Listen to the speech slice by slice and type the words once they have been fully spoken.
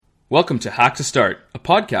Welcome to Hack to Start, a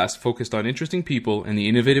podcast focused on interesting people and the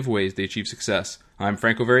innovative ways they achieve success. I'm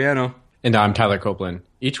Franco Veriano. And I'm Tyler Copeland.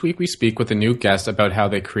 Each week we speak with a new guest about how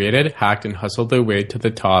they created, hacked, and hustled their way to the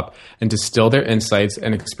top and distill their insights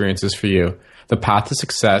and experiences for you. The path to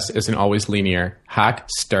success isn't always linear. Hack,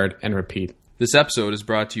 start, and repeat. This episode is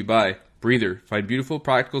brought to you by Breather. Find beautiful,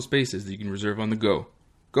 practical spaces that you can reserve on the go.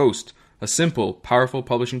 Ghost, a simple, powerful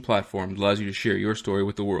publishing platform that allows you to share your story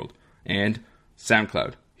with the world. And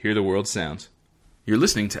SoundCloud. Hear the world sounds. You're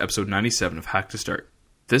listening to episode 97 of Hack to Start.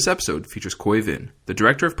 This episode features Khoi Vinh, the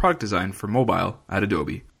Director of Product Design for Mobile at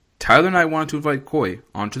Adobe. Tyler and I wanted to invite Khoi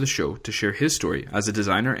onto the show to share his story as a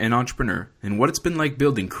designer and entrepreneur and what it's been like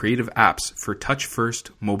building creative apps for touch-first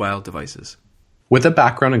mobile devices. With a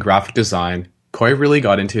background in graphic design, Khoi really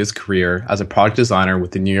got into his career as a product designer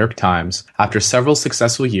with the New York Times after several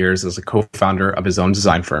successful years as a co-founder of his own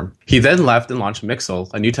design firm. He then left and launched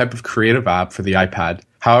Mixel, a new type of creative app for the iPad.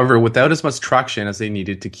 However, without as much traction as they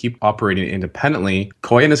needed to keep operating independently,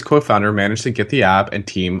 Khoi and his co-founder managed to get the app and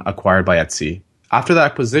team acquired by Etsy. After the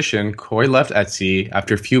acquisition, Khoi left Etsy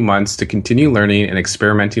after a few months to continue learning and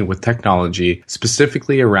experimenting with technology,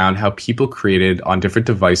 specifically around how people created on different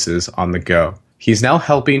devices on the go. He's now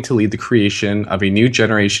helping to lead the creation of a new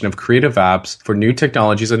generation of creative apps for new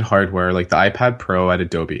technologies and hardware like the iPad Pro at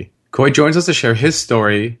Adobe. Khoi joins us to share his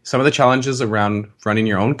story, some of the challenges around running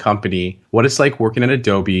your own company, what it's like working at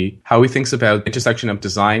Adobe, how he thinks about the intersection of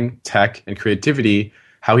design, tech, and creativity,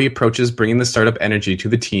 how he approaches bringing the startup energy to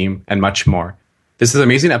the team, and much more. This is an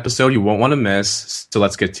amazing episode you won't want to miss, so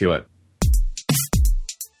let's get to it.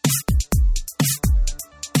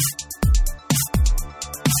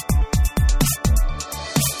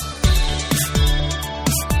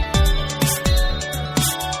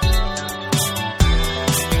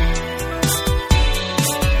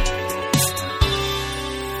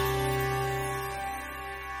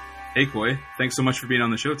 Hey, Khoi. Thanks so much for being on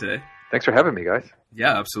the show today. Thanks for having me, guys.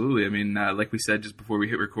 Yeah, absolutely. I mean, like we said just before we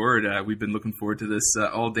hit record, we've been looking forward to this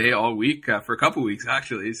all day, all week, for a couple weeks,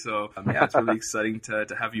 actually. So, yeah, it's really exciting to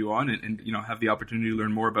have you on and have the opportunity to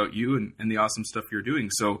learn more about you and the awesome stuff you're doing.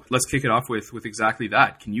 So let's kick it off with exactly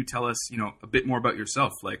that. Can you tell us, a bit more about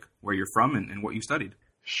yourself, like where you're from and what you studied?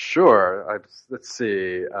 Sure. Let's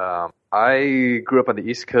see. I grew up on the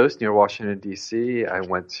East Coast near Washington, D.C. I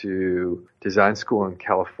went to design school in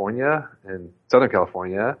California, in Southern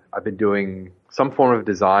California. I've been doing some form of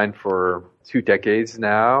design for 2 decades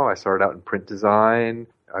now. I started out in print design.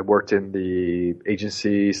 I worked in the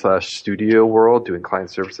agency/studio world doing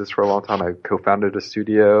client services for a long time. I co-founded a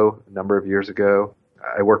studio a number of years ago.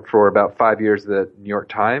 I worked for about 5 years at New York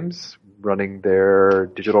Times, running their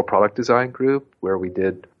digital product design group, where we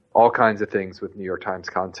did all kinds of things with New York Times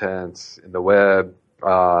content in the web,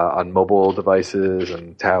 on mobile devices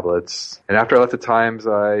and tablets. And after I left the Times,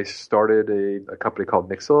 I started a company called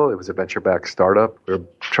Mixel. It was a venture-backed startup. We were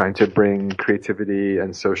trying to bring creativity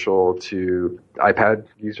and social to iPad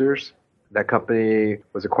users. That company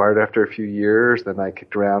was acquired after a few years. Then I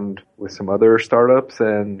kicked around with some other startups.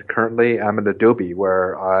 And currently I'm at Adobe,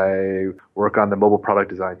 where I work on the mobile product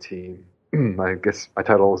design team. I guess my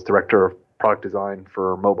title is Director of Product Design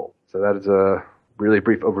for Mobile. So that is a really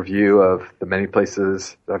brief overview of the many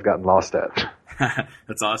places that I've gotten lost at.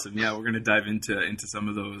 That's awesome. Yeah, we're going to dive into some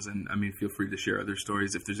of those. And I mean, feel free to share other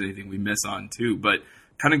stories if there's anything we miss on too. But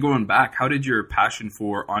kind of going back, how did your passion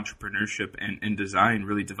for entrepreneurship and design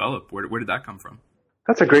really develop? Where did that come from?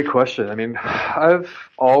 That's a great question. I mean, I've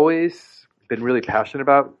always been really passionate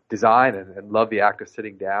about design and love the act of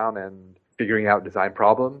sitting down and figuring out design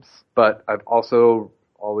problems. But I've also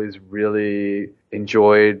always really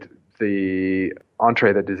enjoyed the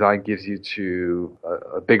entree that design gives you to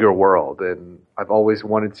a bigger world. And I've always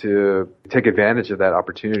wanted to take advantage of that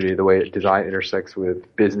opportunity, the way design intersects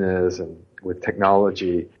with business and with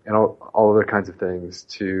technology and all other kinds of things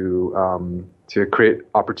to create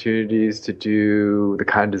opportunities to do the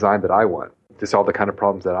kind of design that I want, to solve the kind of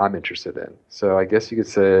problems that I'm interested in. So I guess you could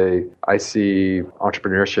say I see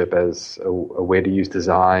entrepreneurship as a way to use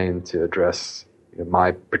design to address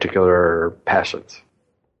my particular passions.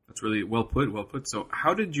 That's really well put. So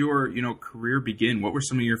how did your, career begin? What were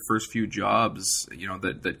some of your first few jobs,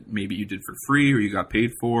 that maybe you did for free or you got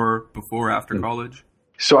paid for before, after college?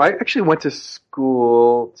 So I actually went to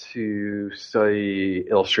school to study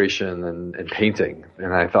illustration and painting.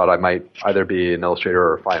 And I thought I might either be an illustrator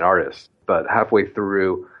or a fine artist. But halfway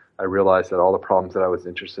through, I realized that all the problems that I was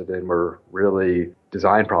interested in were really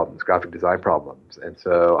design problems, graphic design problems. And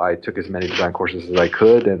so I took as many design courses as I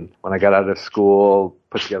could. And when I got out of school,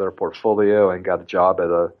 put together a portfolio and got a job at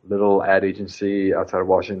a little ad agency outside of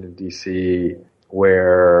Washington, D.C.,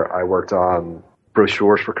 where I worked on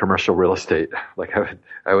brochures for commercial real estate. Like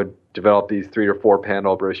I would develop these 3 or 4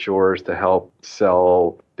 panel brochures to help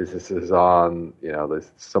sell businesses on,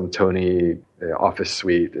 some Tony office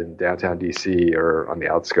suite in downtown DC or on the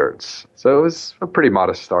outskirts. So it was a pretty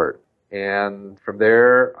modest start. And from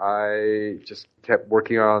there, I just kept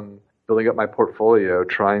working on building up my portfolio,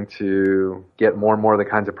 trying to get more and more of the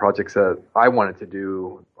kinds of projects that I wanted to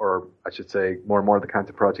do, or I should say more and more of the kinds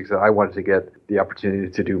of projects that I wanted to get the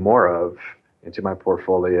opportunity to do more of into my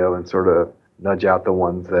portfolio, and sort of nudge out the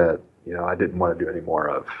ones that, I didn't want to do any more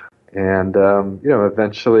of. And,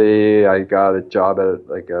 eventually I got a job at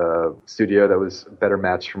like a studio that was a better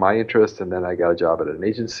match for my interest. And then I got a job at an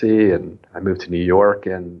agency, and I moved to New York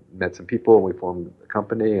and met some people, and we formed a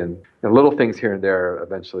company, and little things here and there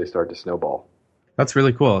eventually started to snowball. That's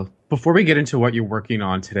really cool. Before we get into what you're working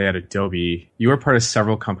on today at Adobe, you are part of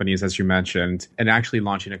several companies, as you mentioned, and actually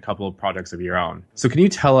launching a couple of projects of your own. So can you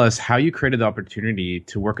tell us how you created the opportunity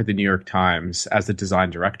to work at the New York Times as the design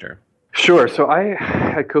director? Sure. So I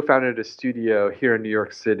had co-founded a studio here in New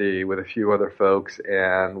York City with a few other folks,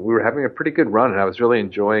 and we were having a pretty good run, and I was really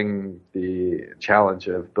enjoying the challenge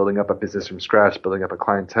of building up a business from scratch, building up a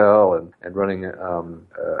clientele, and running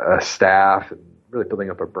a staff, and really building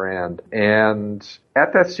up a brand. And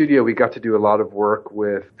at that studio, we got to do a lot of work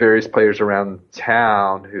with various players around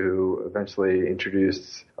town who eventually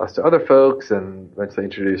introduced us to other folks, and eventually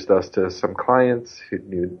introduced us to some clients who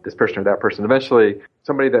knew this person or that person. Eventually,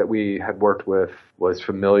 somebody that we had worked with was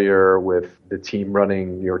familiar with the team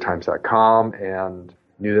running NewYorkTimes.com and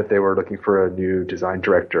knew that they were looking for a new design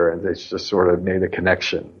director, and they just sort of made a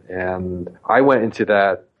connection. And I went into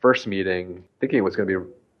that first meeting thinking it was going to be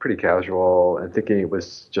pretty casual, and thinking it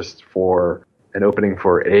was just for an opening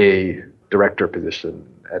for a director position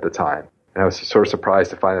at the time. And I was sort of surprised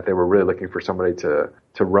to find that they were really looking for somebody to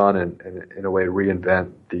run and in a way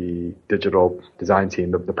reinvent the digital design team,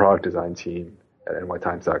 the product design team at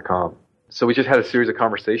nytimes.com. So we just had a series of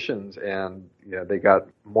conversations, and they got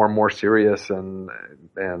more and more serious, and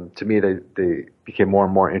to me they became more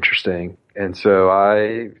and more interesting. And so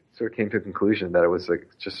I sort of came to the conclusion that it was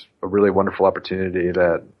just a really wonderful opportunity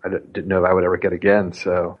that I didn't know if I would ever get again.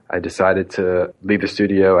 So I decided to leave the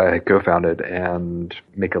studio I had co-founded and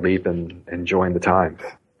make a leap and join the Times.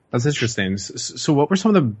 That's interesting. So what were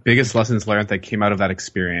some of the biggest lessons learned that came out of that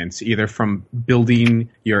experience, either from building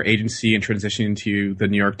your agency and transitioning to the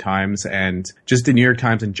New York Times, and just the New York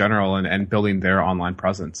Times in general, and building their online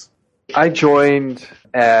presence? I joined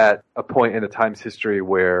at a point in the Times history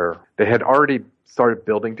where they had already started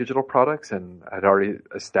building digital products and had already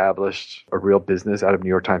established a real business out of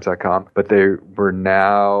NewYorkTimes.com, but they were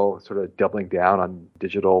now sort of doubling down on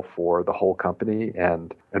digital for the whole company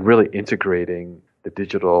and really integrating the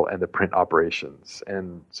digital and the print operations.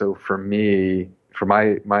 And so for me, for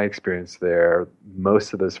my experience there,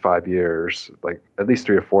 most of those 5 years, like at least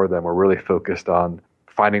 3 or 4 of them, were really focused on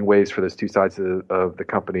finding ways for those two sides of the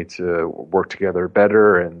company to work together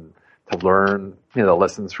better, and to learn the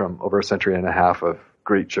lessons from over a century and a half of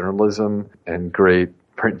great journalism and great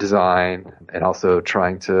print design, and also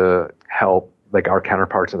trying to help like our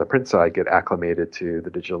counterparts on the print side get acclimated to the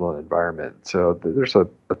digital environment. So there's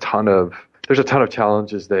a ton of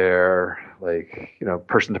challenges there, like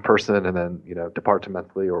person to person, and then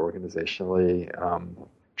departmentally or organizationally,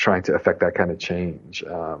 trying to affect that kind of change.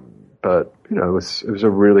 But it was a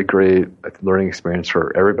really great learning experience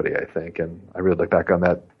for everybody, I think, and I really look back on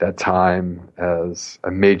that time as a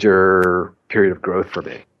major period of growth for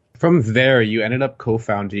me. From there, you ended up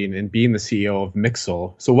co-founding and being the CEO of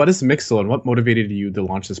Mixel. So what is Mixel, and what motivated you to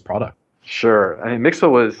launch this product? Sure. I mean, Mixel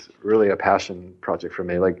was really a passion project for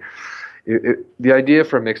me. Like, the idea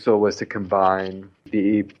for Mixel was to combine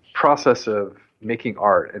the process of making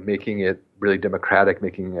art and making it really democratic,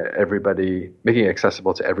 making it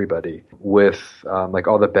accessible to everybody, with like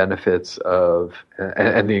all the benefits of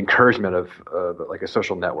and the encouragement of like a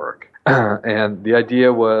social network. And the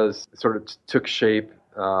idea was sort of took shape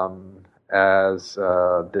as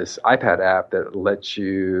this iPad app that lets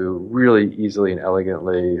you really easily and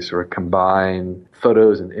elegantly sort of combine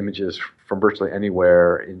photos and images from virtually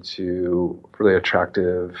anywhere into really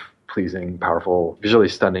attractive, pleasing, powerful, visually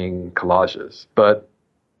stunning collages. But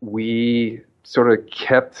we sort of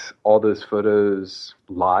kept all those photos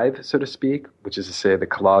live, so to speak, which is to say the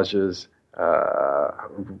collages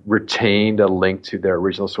retained a link to their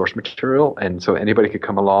original source material, and so anybody could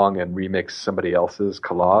come along and remix somebody else's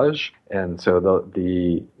collage. And so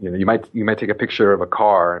you might take a picture of a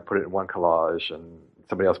car and put it in one collage, and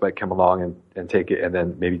somebody else might come along and take it and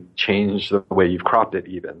then maybe change the way you've cropped it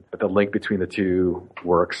even. But the link between the two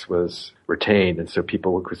works was retained. And so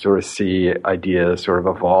people could sort of see ideas sort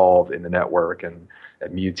of evolve in the network and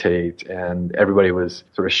mutate. And everybody was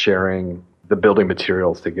sort of sharing the building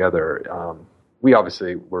materials together. We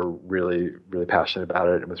obviously were really, really passionate about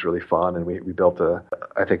it. It was really fun. And we built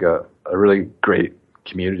I think a really great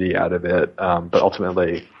community out of it. But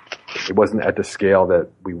ultimately, it wasn't at the scale that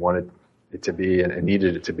we wanted it to be and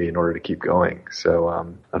needed it to be in order to keep going.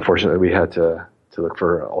 So unfortunately, we had to look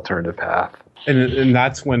for an alternative path. And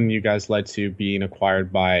that's when you guys led to being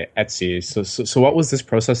acquired by Etsy. So what was this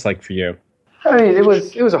process like for you? I mean, it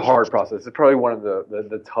was a hard process. It's probably one of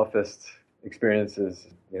the toughest experiences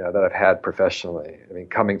that I've had professionally. I mean,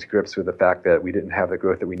 coming to grips with the fact that we didn't have the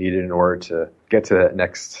growth that we needed in order to get to that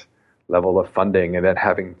next level of funding, and then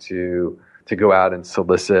having to go out and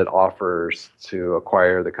solicit offers to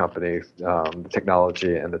acquire the company, the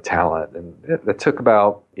technology and the talent. And it took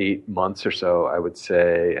about 8 months or so, I would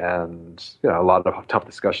say, and a lot of tough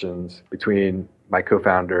discussions between my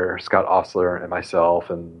co-founder, Scott Ostler, and myself,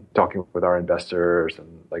 and talking with our investors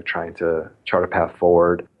and trying to chart a path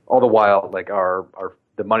forward. All the while,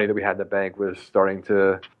 the money that we had in the bank was starting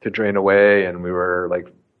to drain away, and we were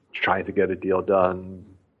trying to get a deal done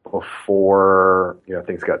before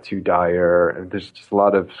things got too dire, and there's just a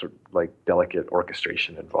lot of delicate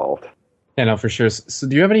orchestration involved. Yeah, no, for sure. So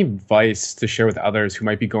do you have any advice to share with others who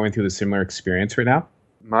might be going through the similar experience right now?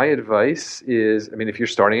 My advice is, if you're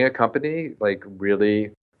starting a company,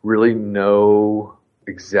 really, really know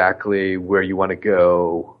exactly where you want to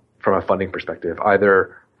go from a funding perspective.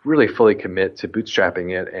 Either really fully commit to bootstrapping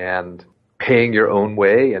it and paying your own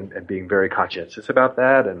way and being very conscientious about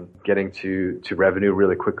that and getting to revenue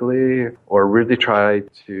really quickly, or really try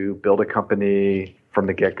to build a company from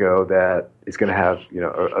the get-go that is going to have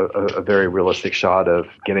a very realistic shot of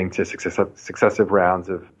getting to successive rounds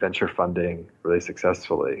of venture funding really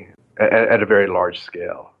successfully at a very large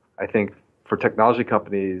scale. I think for technology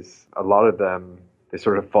companies, a lot of them, they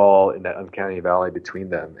sort of fall in that uncanny valley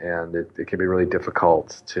between them, and it can be really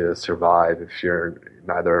difficult to survive if you're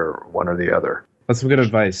neither one or the other. That's some good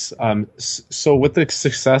advice. So with the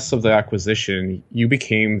success of the acquisition, you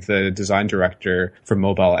became the design director for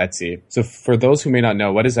mobile Etsy. So for those who may not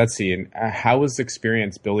know, what is Etsy, and how was the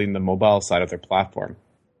experience building the mobile side of their platform?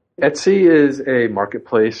 Etsy is a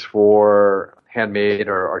marketplace for handmade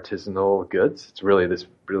or artisanal goods. It's really this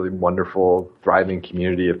really wonderful, thriving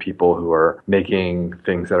community of people who are making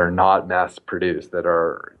things that are not mass produced, that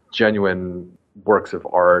are genuine works of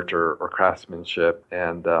art or craftsmanship,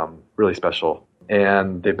 and really special.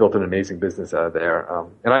 And they built an amazing business out of there.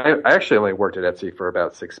 And I actually only worked at Etsy for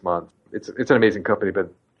about 6 months. It's an amazing company, but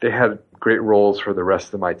they had great roles for the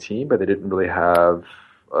rest of my team, but they didn't really have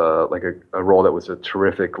a role that was a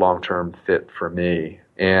terrific long-term fit for me.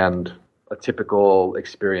 And a typical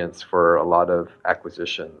experience for a lot of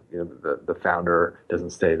acquisition. The founder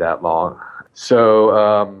doesn't stay that long.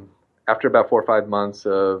 So after about 4 or 5 months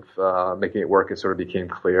of making it work, it sort of became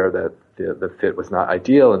clear that the fit was not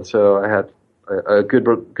ideal. And so I had a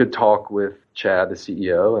good talk with Chad, the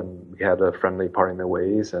CEO, and we had a friendly parting of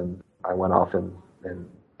ways. And I went off and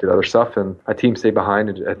did other stuff, and my team stayed behind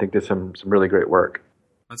and I think did some really great work.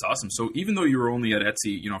 That's awesome. So even though you were only at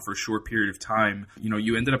Etsy, for a short period of time,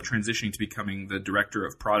 you ended up transitioning to becoming the director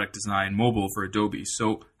of product design mobile for Adobe.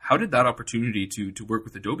 So how did that opportunity to work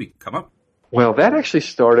with Adobe come up? Well, that actually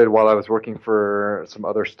started while I was working for some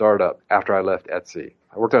other startup after I left Etsy.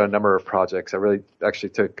 I worked on a number of projects. I really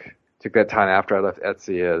actually took that time after I left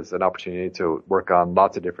Etsy as an opportunity to work on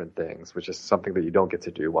lots of different things, which is something that you don't get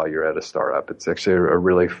to do while you're at a startup. It's actually a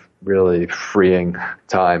really, really freeing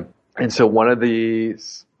time. And so one of the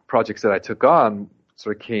projects that I took on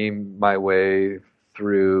sort of came my way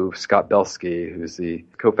through Scott Belsky, who's the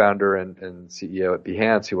co-founder and CEO at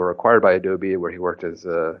Behance, who were acquired by Adobe, where he worked as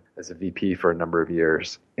a VP for a number of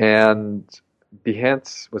years. And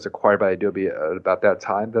Behance was acquired by Adobe at about that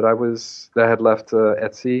time that I had left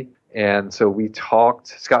Etsy. And so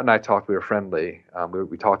Scott and I talked, we were friendly.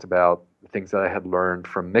 We talked about the things that I had learned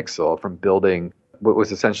from Mixel, from building what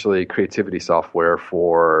was essentially creativity software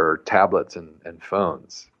for tablets and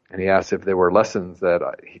phones. And he asked if there were lessons that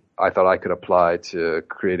I thought I could apply to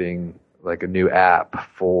creating a new app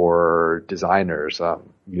for designers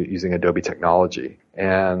using Adobe technology.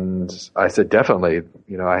 And I said, definitely.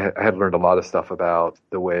 I had learned a lot of stuff about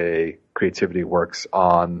the way creativity works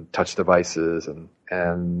on touch devices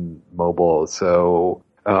and mobile. So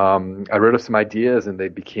I wrote up some ideas, and they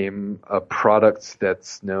became a product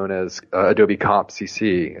that's known as Adobe Comp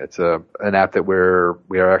CC. It's an app that we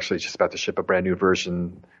are actually just about to ship a brand new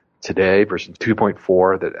version today, version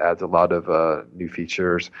 2.4, that adds a lot of new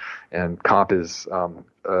features. And Comp is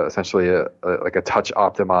essentially like a touch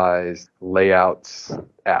optimized layouts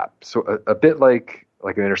app. So a bit like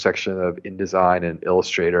an intersection of InDesign and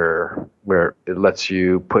Illustrator, where it lets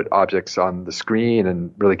you put objects on the screen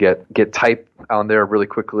and really get type on there really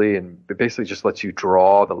quickly, and it basically just lets you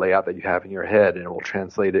draw the layout that you have in your head, and it will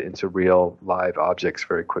translate it into real live objects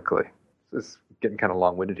very quickly. It's getting kind of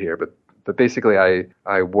long-winded here, but basically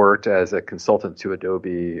I worked as a consultant to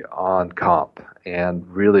Adobe on Comp and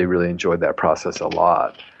really, really enjoyed that process a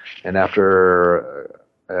lot. And after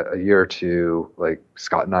a year or two, like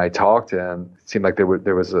Scott and I talked, and it seemed like there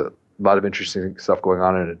was a lot of interesting stuff going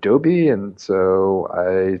on in Adobe, and so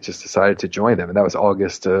I just decided to join them. And that was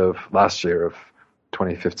August of last year, of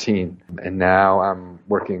 2015. And now I'm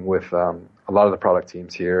working with a lot of the product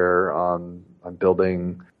teams here on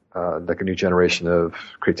building like a new generation of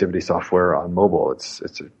creativity software on mobile. It's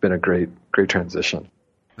been a great transition.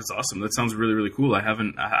 That's awesome. That sounds really, really cool. I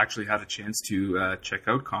haven't actually had a chance to check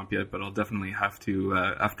out Comp yet, but I'll definitely have to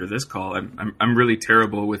after this call. I'm really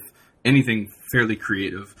terrible with anything fairly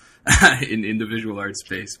creative in the visual art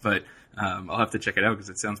space, but I'll have to check it out because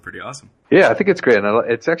it sounds pretty awesome. Yeah, I think it's great,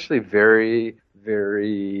 and it's actually very,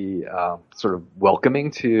 very sort of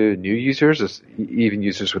welcoming to new users, even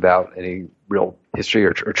users without any real history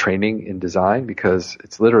or training in design, because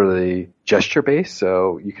it's literally gesture based.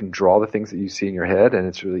 So you can draw the things that you see in your head, and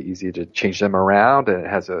it's really easy to change them around. And it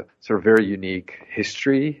has a sort of very unique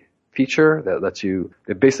history feature that lets you,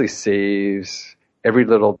 it basically saves every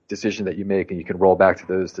little decision that you make, and you can roll back to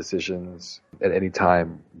those decisions at any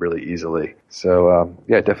time really easily. So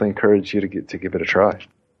yeah, I definitely encourage you to give it a try.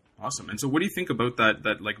 Awesome. And so what do you think about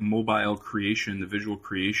that like mobile creation, the visual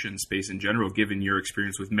creation space in general, given your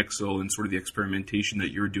experience with Mixel and sort of the experimentation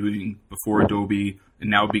that you're doing before Adobe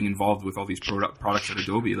and now being involved with all these products at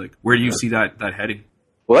Adobe? Like, where do you see that heading?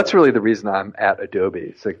 Well, that's really the reason I'm at Adobe.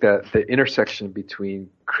 It's like the intersection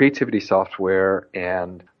between creativity software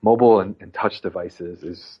and mobile and touch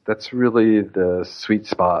devices that's really the sweet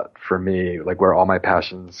spot for me, like where all my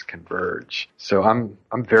passions converge. So I'm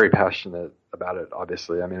very passionate about it,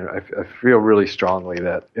 obviously. I mean, I feel really strongly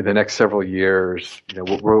that in the next several years,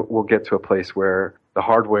 we'll get to a place where the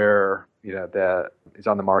hardware, that is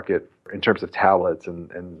on the market in terms of tablets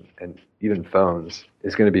and even phones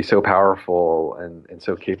is going to be so powerful and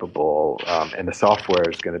so capable, and the software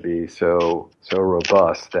is going to be so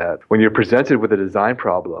robust that when you're presented with a design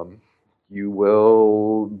problem, you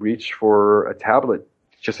will reach for a tablet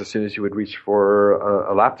just as soon as you would reach for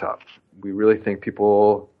a laptop. We really think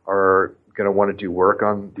people are going to want to do work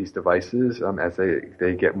on these devices as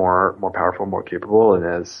they get more powerful, more capable, and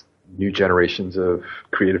as new generations of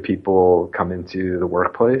creative people come into the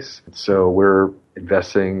workplace. So we're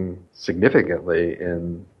investing significantly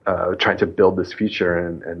in trying to build this feature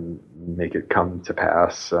and make it come to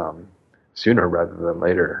pass sooner rather than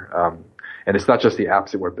later. And it's not just the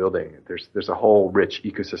apps that we're building. There's a whole rich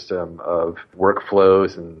ecosystem of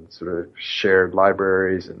workflows and sort of shared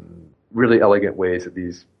libraries and really elegant ways that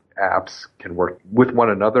these apps can work with one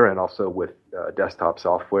another and also with desktop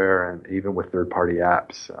software and even with third-party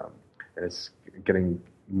apps. And it's getting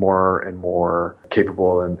more and more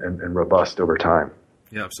capable and robust over time.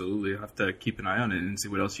 Yeah, absolutely. I have to keep an eye on it and see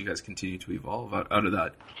what else you guys continue to evolve out of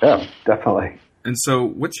that. Yeah, definitely. And so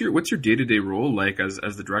what's your day-to-day role like as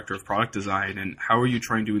the director of product design, and how are you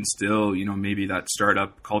trying to instill, maybe that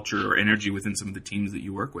startup culture or energy within some of the teams that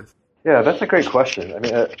you work with? Yeah, that's a great question. I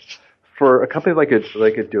mean, for a company like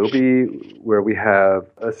Adobe, where we have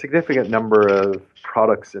a significant number of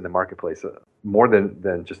products in the marketplace, more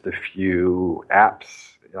than just a few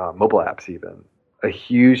apps, mobile apps even, a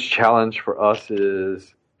huge challenge for us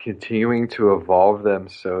is continuing to evolve them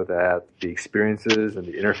so that the experiences and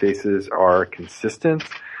the interfaces are consistent,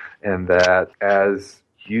 and that as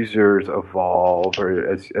users evolve, or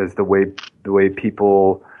as the way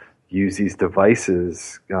people use these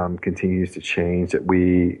devices continues to change, that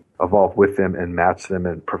we evolve with them and match them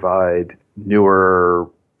and provide newer,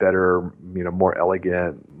 better, more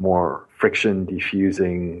elegant, more friction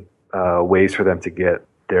diffusing ways for them to get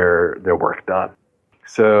their work done.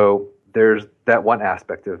 So there's that one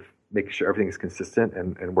aspect of making sure everything is consistent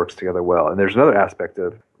and works together well. And there's another aspect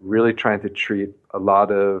of really trying to treat a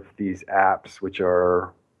lot of these apps, which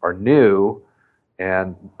are new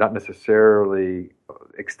and not necessarily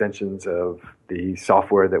extensions of the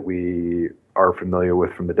software that we are familiar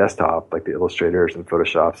with from the desktop, like the Illustrators and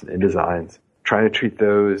Photoshops and InDesigns, trying to treat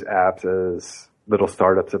those apps as little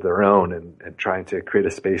startups of their own and trying to create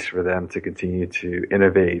a space for them to continue to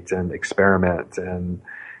innovate and experiment and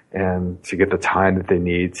and to get the time that they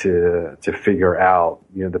need to figure out,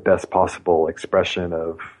 the best possible expression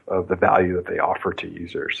of the value that they offer to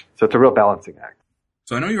users. So it's a real balancing act.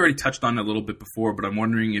 So I know you already touched on it a little bit before, but I'm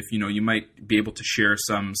wondering if, you might be able to share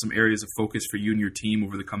some areas of focus for you and your team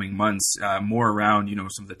over the coming months, more around,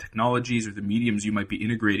 some of the technologies or the mediums you might be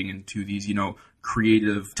integrating into these,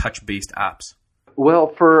 creative touch-based apps. Well,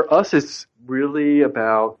 for us, it's really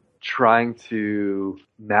about trying to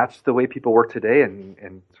match the way people work today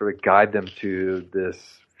and sort of guide them to this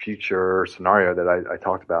future scenario that I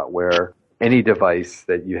talked about, where any device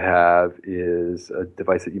that you have is a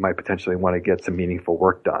device that you might potentially want to get some meaningful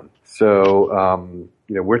work done. So,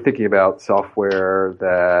 we're thinking about software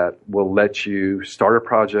that will let you start a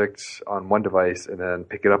project on one device and then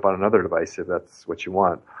pick it up on another device if that's what you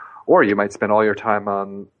want. Or you might spend all your time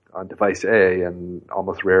on device A and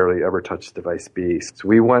almost rarely ever touch device B. So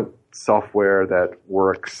we want software that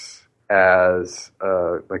works as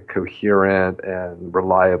a coherent and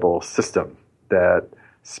reliable system that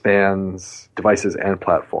spans devices and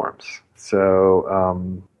platforms.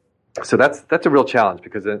 So that's a real challenge,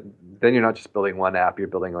 because then you're not just building one app, you're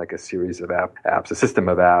building like a series of apps, a system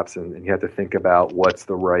of apps, and you have to think about what's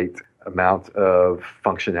the right amount of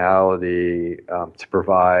functionality to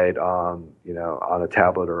provide on a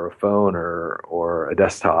tablet or a phone or a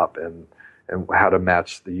desktop, and how to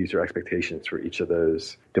match the user expectations for each of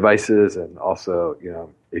those devices. And also,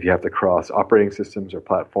 if you have to cross operating systems or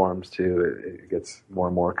platforms too, it gets more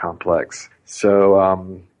and more complex.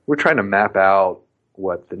 So we're trying to map out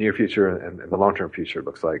what the near future and the long-term future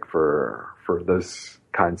looks like for those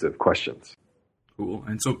kinds of questions. Cool.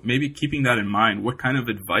 And so maybe keeping that in mind, what kind of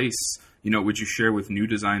advice, would you share with new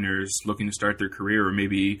designers looking to start their career, or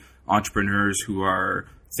maybe entrepreneurs who are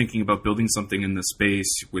thinking about building something in the space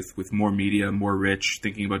with more media, more rich,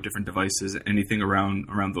 thinking about different devices, anything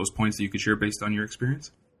around those points that you could share based on your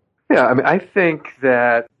experience? Yeah, I mean, I think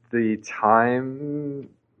that the time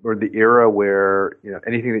or the era where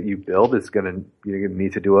anything that you build is going to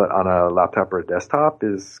need to do it on a laptop or a desktop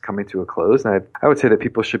is coming to a close. And I would say that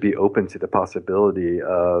people should be open to the possibility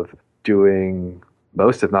of doing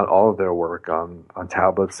most, if not all, of their work on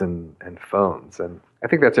tablets and phones. And I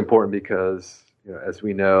think that's important because, as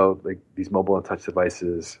we know, like, these mobile and touch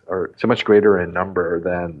devices are so much greater in number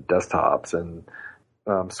than desktops, and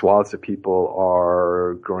swaths of people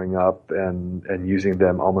are growing up and using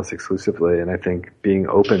them almost exclusively. And I think being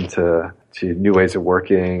open to new ways of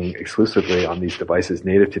working exclusively on these devices,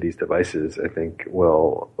 native to these devices, I think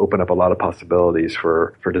will open up a lot of possibilities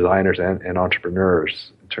for designers and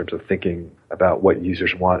entrepreneurs in terms of thinking about what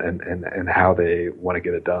users want and how they want to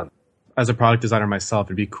get it done. As a product designer myself,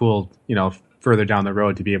 it'd be cool, further down the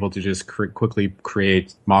road to be able to just quickly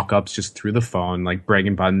create mock-ups just through the phone, like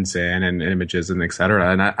bragging buttons in and images and et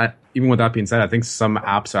cetera. And I even with that being said, I think some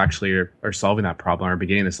apps are solving that problem, or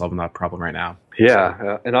beginning to solve that problem right now.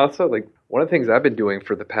 Yeah. And also, like, one of the things I've been doing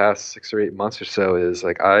for the past 6 or 8 months or so is,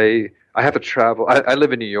 like, I have to travel. I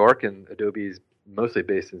live in New York, and Adobe's mostly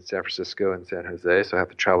based in San Francisco and San Jose, so I have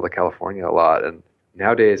to travel to California a lot. And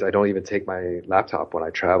nowadays, I don't even take my laptop when I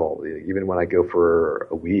travel, even when I go for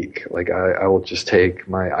a week. Like, I will just take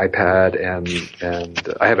my iPad, and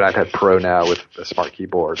I have an iPad Pro now with a smart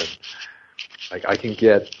keyboard, and like, I can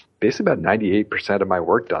get basically about 98% of my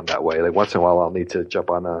work done that way. Like, once in a while, I'll need to jump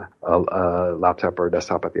on a laptop or a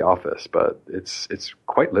desktop at the office, but it's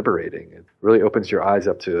quite liberating. It really opens your eyes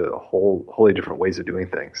up to wholly different ways of doing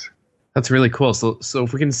things. That's really cool. So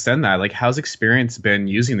if we can extend that, like, how's experience been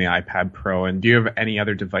using the iPad Pro, and do you have any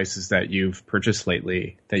other devices that you've purchased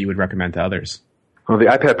lately that you would recommend to others? Well, the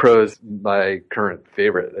iPad Pro is my current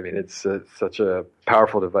favorite. I mean, it's such a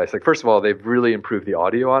powerful device. Like, first of all, they've really improved the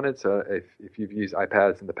audio on it. So if you've used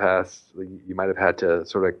iPads in the past, you might have had to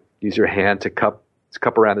sort of use your hand to cup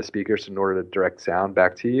around the speakers in order to direct sound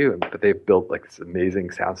back to you. But they've built like this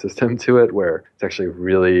amazing sound system to it where it's actually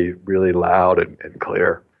really, really loud and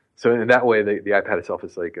clear. So in that way, the iPad itself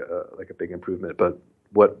is like a big improvement. But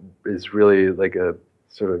what is really like a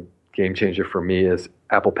sort of game changer for me is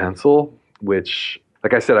Apple Pencil, which,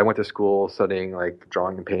 like I said, I went to school studying like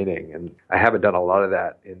drawing and painting, and I haven't done a lot of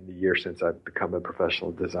that in the years since I've become a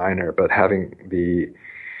professional designer. But having the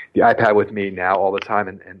iPad with me now all the time,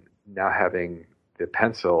 and now having the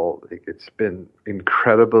pencil, it's been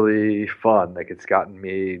incredibly fun. Like, it's gotten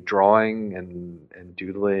me drawing and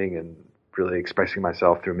doodling and really expressing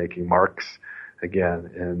myself through making marks again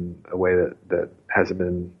in a way that hasn't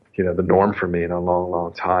been, the norm for me in a long,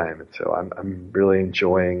 long time. And so I'm really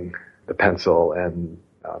enjoying the pencil and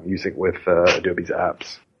using it with Adobe's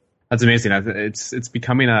apps. That's amazing. It's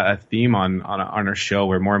becoming a theme on our show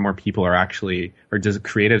where more and more people are actually, or just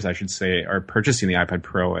creatives, I should say, are purchasing the iPad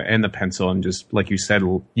Pro and the Pencil and just, like you said,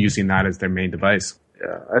 using that as their main device.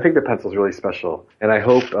 Yeah, I think the Pencil is really special, and I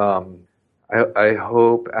hope I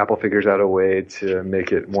hope Apple figures out a way to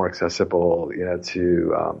make it more accessible,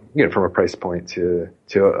 from a price point to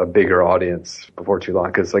a bigger audience before too long.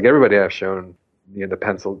 Because like everybody I've shown, the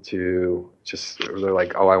Pencil to, just they're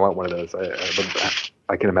like, oh, I want one of those.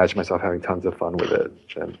 I can imagine myself having tons of fun with it,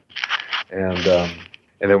 and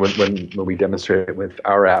then when we demonstrate it with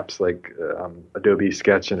our apps like Adobe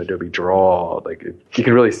Sketch and Adobe Draw, like you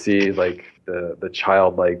can really see like the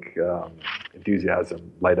childlike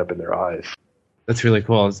enthusiasm light up in their eyes. That's really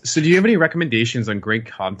cool. So do you have any recommendations on great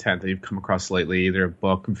content that you've come across lately, either a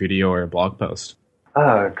book, video, or a blog post?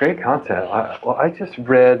 Great content. I just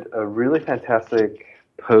read a really fantastic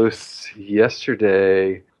post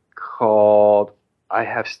yesterday called "I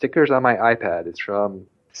Have Stickers on My iPad." It's from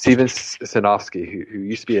Steven Sinofsky, who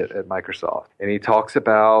used to be at Microsoft, and he talks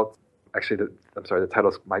about the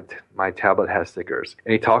title's "My Tablet Has Stickers,"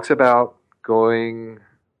 and he talks about going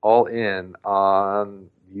all in on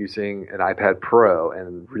using an iPad Pro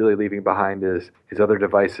and really leaving behind his other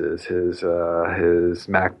devices, his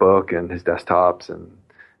MacBook and his desktops, and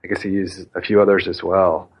I guess he used a few others as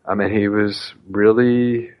well. And he was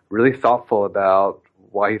really, really thoughtful about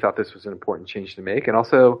why he thought this was an important change to make, and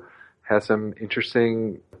also has some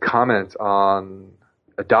interesting comments on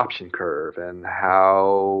adoption curve and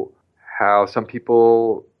how some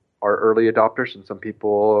people are early adopters and some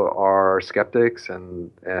people are skeptics,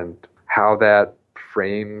 and how that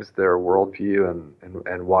frames their worldview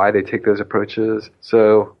and why they take those approaches.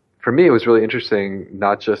 So for me, it was really interesting,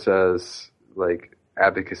 not just as like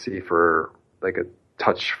advocacy for like a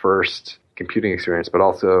touch first computing experience, but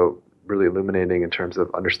also really illuminating in terms of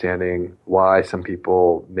understanding why some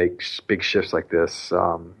people make big shifts like this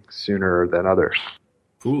sooner than others.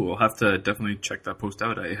 Cool. We'll have to definitely check that post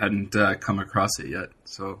out. I hadn't come across it yet,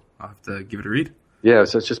 so I'll have to give it a read. Yeah,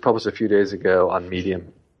 so it's just published a few days ago on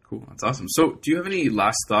Medium. Cool. That's awesome. So do you have any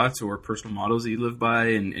last thoughts or personal models that you live by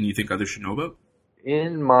and you think others should know about?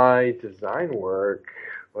 In my design work,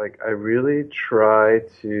 like I really try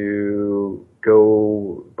to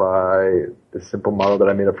go by the simple model that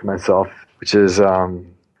I made up for myself, which is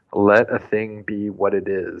let a thing be what it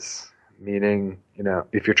is. Meaning,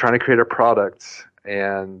 if you're trying to create a product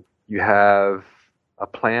and you have a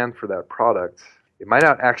plan for that product, it might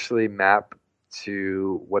not actually map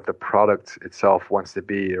to what the product itself wants to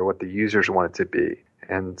be or what the users want it to be.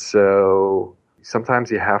 And so sometimes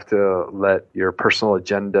you have to let your personal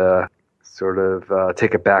agenda sort of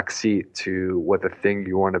take a back seat to what the thing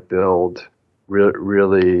you want to build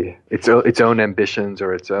really its own ambitions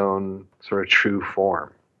or its own sort of true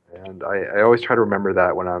form. And I always try to remember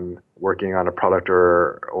that when I'm working on a product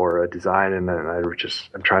or a design, and then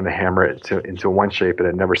I'm trying to hammer it into one shape, and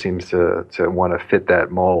it never seems to want to fit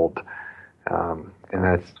that mold. And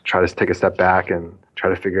I try to take a step back and try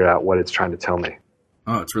to figure out what it's trying to tell me.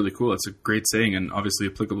 Oh, it's really cool. It's a great saying, and obviously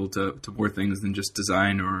applicable to more things than just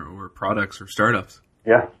design or products or startups.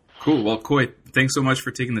 Yeah. Cool. Well, Coy, thanks so much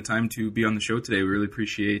for taking the time to be on the show today. We really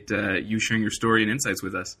appreciate you sharing your story and insights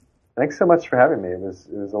with us. Thanks so much for having me. It was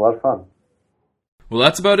a lot of fun. Well,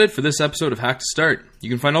 that's about it for this episode of Hack to Start. You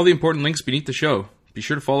can find all the important links beneath the show. Be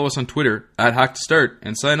sure to follow us on Twitter @HackToStart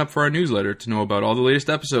and sign up for our newsletter to know about all the latest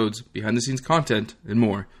episodes, behind-the-scenes content, and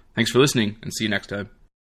more. Thanks for listening, and see you next time.